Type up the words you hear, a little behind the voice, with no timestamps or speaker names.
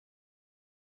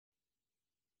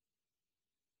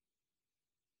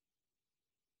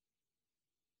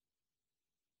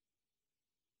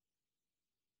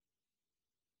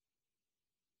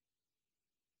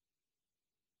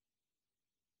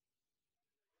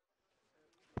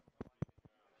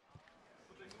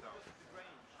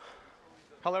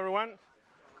Hello everyone,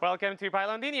 welcome to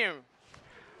PyLondinium,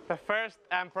 the first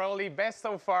and probably best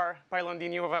so far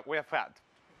PyLondinium we have had.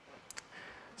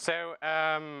 So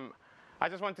I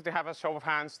just wanted to have a show of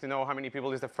hands to know how many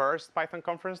people is the first Python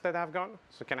conference that have gone.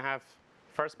 So can I have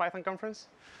first Python conference?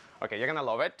 Okay, you're gonna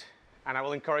love it, and I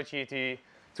will encourage you to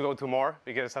go to more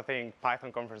because I think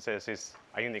Python conferences is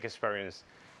a unique experience.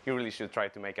 You really should try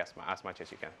to make as much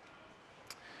as you can.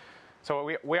 So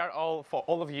we are all, for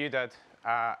all of you that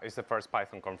is the first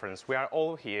Python conference, we are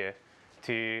all here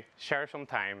to share some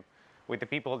time with the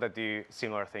people that do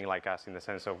similar thing like us, in the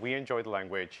sense of we enjoy the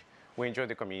language, we enjoy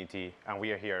the community, and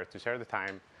we are here to share the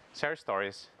time, share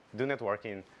stories, do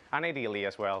networking, and ideally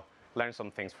as well, learn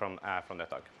some things from the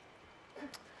talk.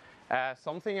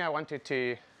 Something I wanted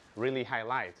to really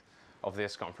highlight of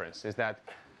this conference is that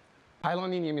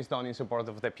PyLondinium is done in support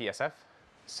of the PSF.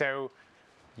 So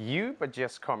you, but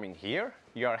just coming here,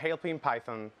 you are helping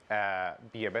Python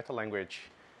be a better language,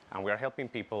 and we are helping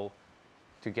people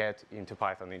to get into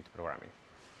Python, into programming.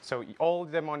 So all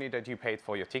the money that you paid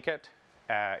for your ticket,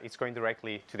 it's going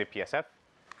directly to the PSF.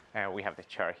 We have the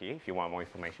chart here if you want more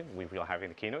information. We will have in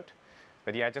the keynote.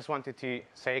 But yeah, I just wanted to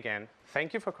say again,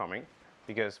 thank you for coming,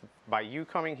 because by you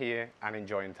coming here and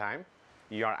enjoying time,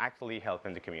 you are actually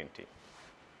helping the community.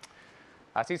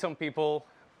 I see some people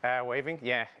waving.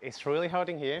 Yeah, it's really hot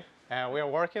in here. We are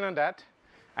working on that.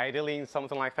 Ideally, in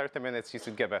something like 30 minutes, you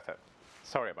should get better.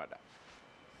 Sorry about that.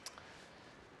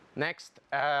 Next,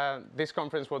 this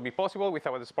conference will be possible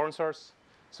without the sponsors.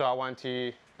 So I want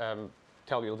to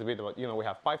tell you a little bit about, we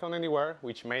have Python Anywhere,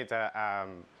 which made a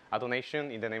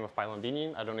donation in the name of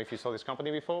PyLondinium. I don't know if you saw this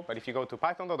company before, but if you go to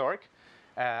python.org,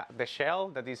 the shell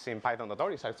that is in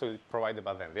python.org is actually provided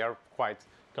by them. They are quite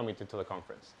committed to the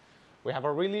conference. We have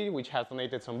Aurelie, which has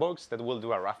donated some books that will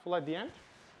do a raffle at the end.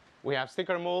 We have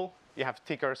StickerMule. You have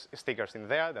stickers in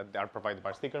there that are provided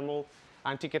by StickerMule.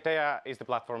 And Ticketea is the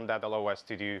platform that allows us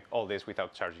to do all this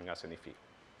without charging us any fee.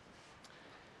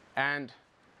 And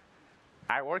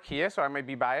I work here, so I may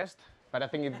be biased, but I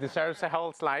think it deserves a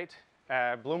whole slide.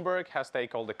 Bloomberg has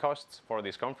taken all the costs for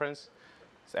this conference.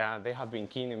 They have been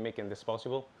keen in making this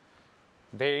possible.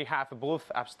 They have a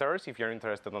booth upstairs if you're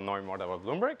interested in knowing more about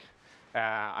Bloomberg.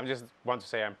 I just want to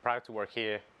say I'm proud to work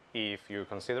here. If you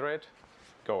consider it,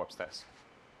 go upstairs.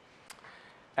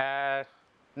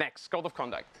 Next, code of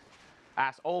conduct.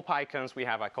 As all PyCons, we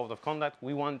have a code of conduct.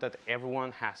 We want that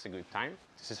everyone has a good time.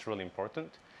 This is really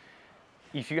important.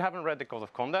 If you haven't read the code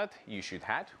of conduct, you should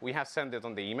have. We have sent it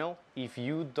on the email. If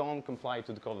you don't comply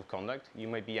to the code of conduct, you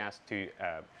may be asked to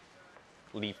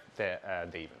leave the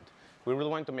event. We really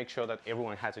want to make sure that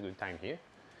everyone has a good time here.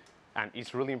 And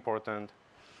it's really important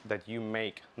that you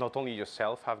make not only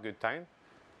yourself have a good time,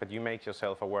 but you make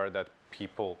yourself aware that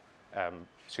people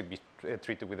should be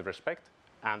treated with respect.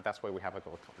 And that's why we have a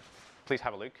code of conduct. Please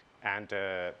have a look and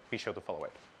be sure to follow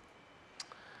it.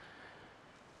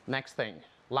 Next thing,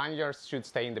 lanyards should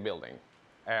stay in the building.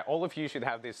 All of you should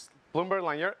have this Bloomberg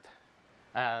lanyard.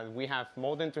 We have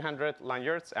more than 200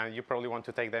 lanyards, and you probably want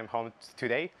to take them home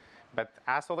today. But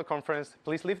as for the conference,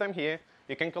 please leave them here.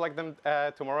 You can collect them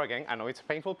tomorrow again. I know it's a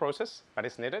painful process, but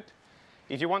it's needed.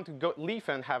 If you want to leave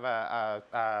and have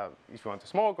if you want to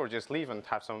smoke or just leave and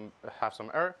have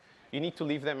some air, you need to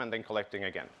leave them and then collect them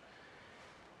again.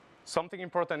 Something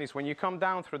important is when you come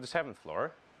down through the 7th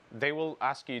floor, they will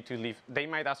ask you to leave. They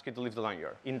might ask you to leave the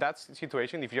lanyard. In that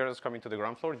situation, if you're just coming to the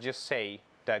ground floor, just say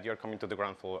that you're coming to the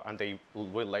ground floor, and they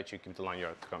will let you keep the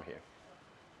lanyard to come here.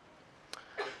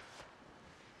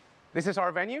 This is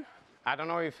our venue. I don't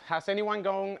know has anyone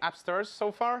gone upstairs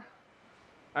so far?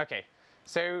 Okay,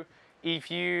 so if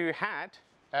you had,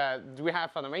 we have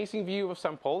an amazing view of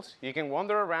St. Paul's. You can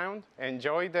wander around,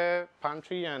 enjoy the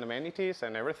pantry and amenities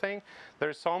and everything.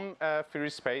 There's some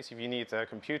free space if you need a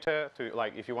computer to,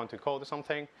 if you want to code or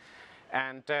something.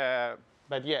 And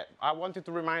but yeah, I wanted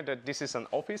to remind that this is an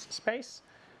office space,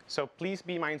 so please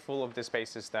be mindful of the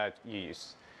spaces that you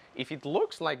use. If it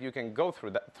looks like you can go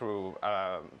through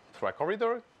a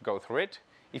corridor, go through it.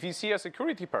 If you see a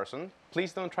security person,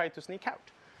 please don't try to sneak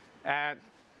out.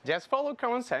 Just follow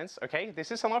common sense, okay? This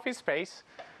is an office space.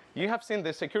 You have seen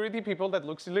the security people that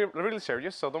looks really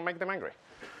serious, so don't make them angry.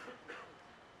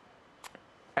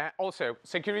 Also,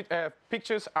 security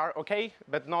pictures are okay,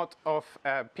 but not of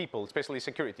people, especially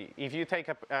security. If you take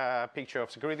a picture of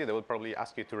security, they will probably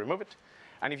ask you to remove it.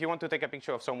 And if you want to take a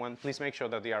picture of someone, please make sure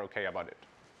that they are okay about it.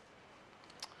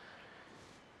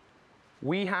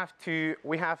 We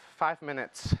have 5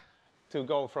 minutes to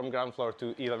go from ground floor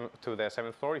to the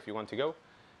 7th floor if you want to go.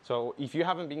 So if you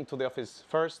haven't been to the office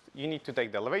first, you need to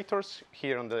take the elevators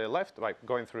here on the left,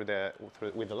 going through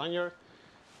with the lanyard.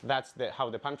 That's how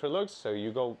the pantry looks. So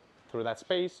you go through that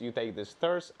space, you take the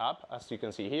stairs up, as you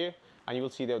can see here, and you will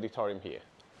see the auditorium here.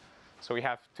 So we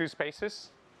have two spaces,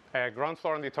 ground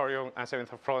floor auditorium and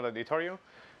 7th floor auditorium.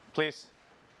 Please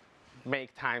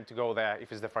make time to go there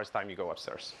if it's the first time you go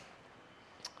upstairs.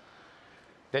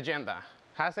 The agenda.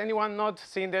 Has anyone not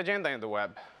seen the agenda in the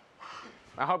web?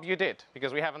 I hope you did,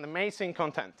 because we have an amazing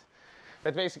content.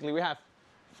 But basically, we have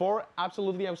 4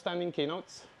 absolutely outstanding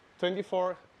keynotes,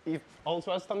 24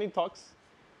 also outstanding talks.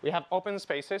 We have open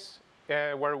spaces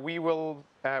where we will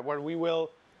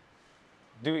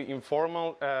do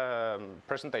informal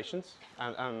presentations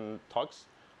and talks.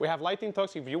 We have lightning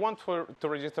talks. If you want to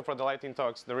register for the lightning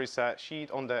talks, there is a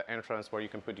sheet on the entrance where you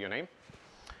can put your name.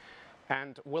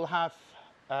 And we'll have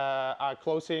our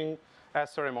closing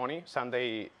ceremony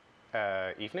Sunday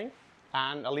evening,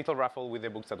 and a little raffle with the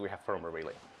books that we have from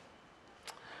Relay.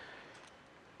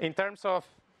 In terms of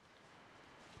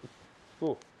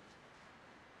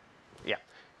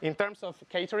in terms of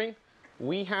catering,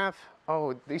 we have,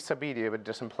 oh, this is a video, but it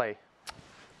doesn't play.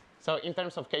 So in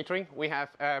terms of catering, we have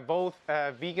both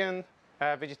vegan,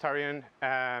 vegetarian,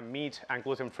 meat, and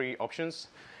gluten-free options.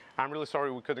 I'm really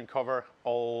sorry we couldn't cover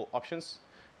all options,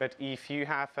 but if you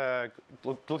have a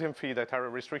gluten-free dietary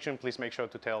restriction, please make sure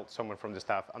to tell someone from the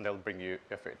staff, and they'll bring you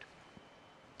your food.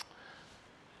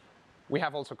 We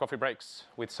have also coffee breaks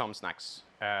with some snacks.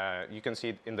 You can see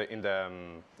it in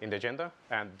the agenda,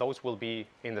 and those will be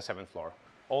in the 7th floor.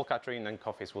 All catering and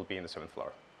coffees will be in the 7th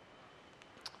floor.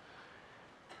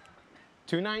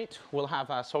 Tonight, we'll have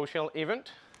a social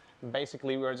event.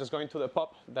 Basically, we're just going to the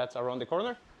pub that's around the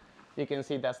corner. You can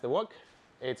see that's the walk.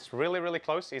 It's really, really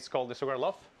close. It's called the Sugar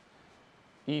Loaf.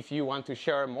 If you want to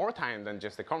share more time than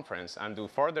just the conference and do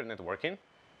further networking,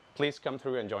 please come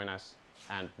through and join us,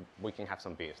 and we can have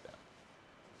some beers there.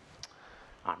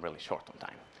 I'm really short on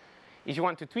time. If you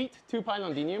want to tweet to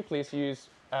PyLondinium, please use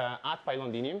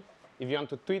 @PyLondinium. If you want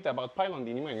to tweet about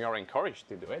PyLondinium, and you're encouraged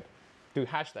to do it, do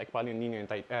hashtag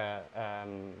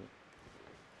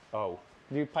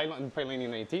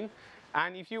PyLondinium18.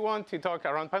 And if you want to talk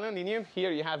around PyLondinium, here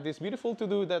you have this beautiful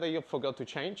to-do that I forgot to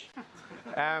change.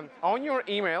 On your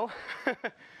email,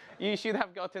 you should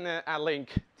have gotten a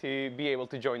link to be able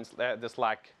to join the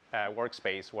Slack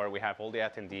workspace where we have all the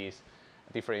attendees,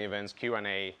 different events,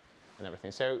 Q&A, and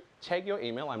everything. So check your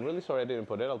email. I'm really sorry I didn't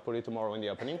put it. I'll put it tomorrow in the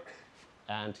opening.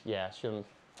 And yeah,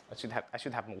 I should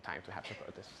have more time to have to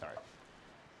put this. Sorry.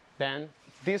 Then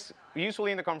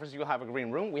usually in the conference you'll have a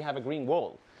green room. We have a green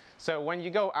wall. So when you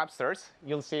go upstairs,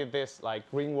 you'll see this like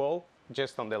green wall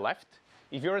just on the left.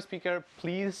 If you're a speaker,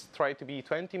 please try to be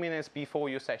 20 minutes before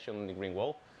your session on the green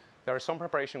wall. There is some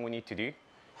preparation we need to do,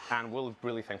 and we'll be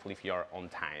really thankful if you are on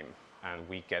time and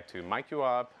we get to mic you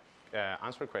up,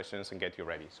 answer questions, and get you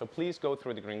ready. So please go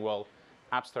through the green wall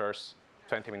upstairs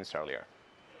 20 minutes earlier.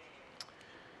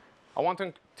 I want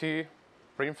to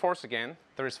reinforce again,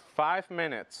 there is 5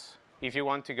 minutes if you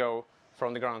want to go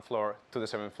from the ground floor to the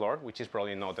 7th floor, which is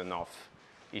probably not enough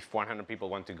if 100 people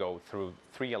want to go through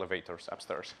 3 elevators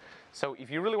upstairs. So if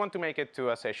you really want to make it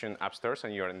to a session upstairs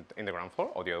and you're in the ground floor,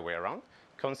 or the other way around,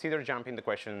 consider jumping the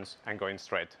questions and going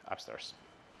straight upstairs.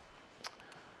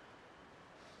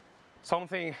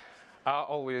 Something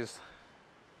I wouldn't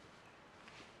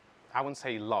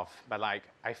say love, but like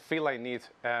I feel I need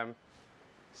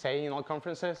saying in all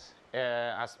conferences,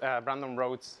 as Brandon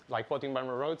wrote, like quoting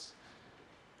Brandon wrote,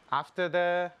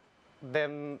 after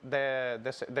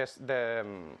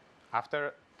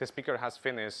after the speaker has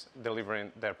finished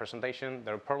delivering their presentation,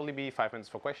 there will probably be 5 minutes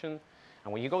for question.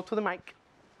 And when you go to the mic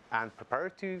and prepare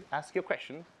to ask your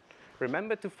question,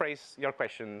 remember to phrase your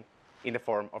question in the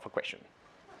form of a question.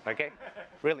 Okay?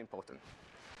 Really important.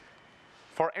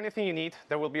 For anything you need,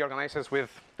 there will be organizers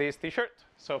with this t-shirt,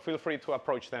 so feel free to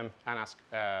approach them and ask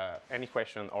any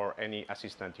question or any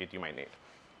assistance you might need.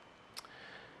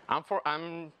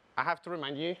 I have to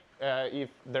remind you, if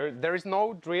there is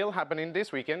no drill happening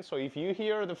this weekend, so if you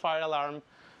hear the fire alarm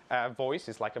voice,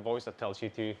 it's like a voice that tells you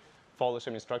to follow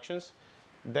some instructions.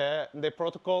 The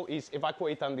protocol is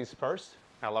evacuate and disperse.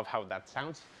 I love how that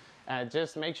sounds.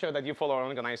 Just make sure that you follow our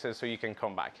organizers so you can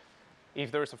come back. If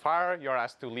there is a fire, you're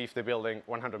asked to leave the building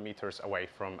 100 meters away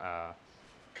from the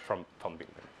building.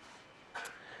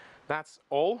 That's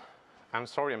all. I'm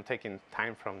sorry I'm taking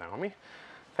time from Naomi.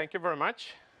 Thank you very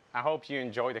much. I hope you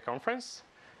enjoy the conference.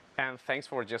 And thanks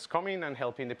for just coming and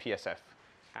helping the PSF.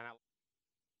 And